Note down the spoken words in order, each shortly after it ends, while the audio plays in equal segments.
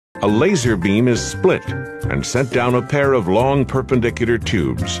a laser beam is split and sent down a pair of long perpendicular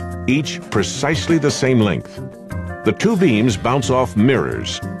tubes, each precisely the same length. The two beams bounce off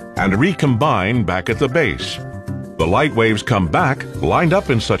mirrors and recombine back at the base. The light waves come back lined up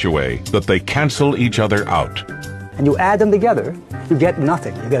in such a way that they cancel each other out. And you add them together, you get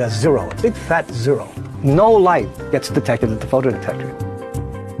nothing. You get a zero, a big fat zero. No light gets detected at the photodetector.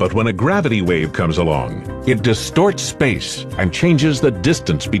 But when a gravity wave comes along, it distorts space and changes the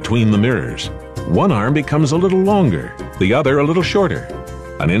distance between the mirrors. One arm becomes a little longer, the other a little shorter.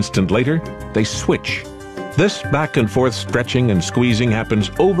 An instant later, they switch. This back and forth stretching and squeezing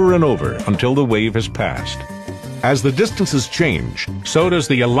happens over and over until the wave has passed. As the distances change, so does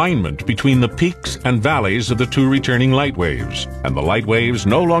the alignment between the peaks and valleys of the two returning light waves, and the light waves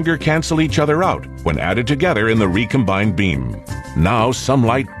no longer cancel each other out when added together in the recombined beam. Now some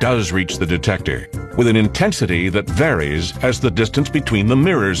light does reach the detector, with an intensity that varies as the distance between the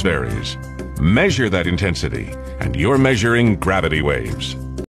mirrors varies. Measure that intensity, and you're measuring gravity waves.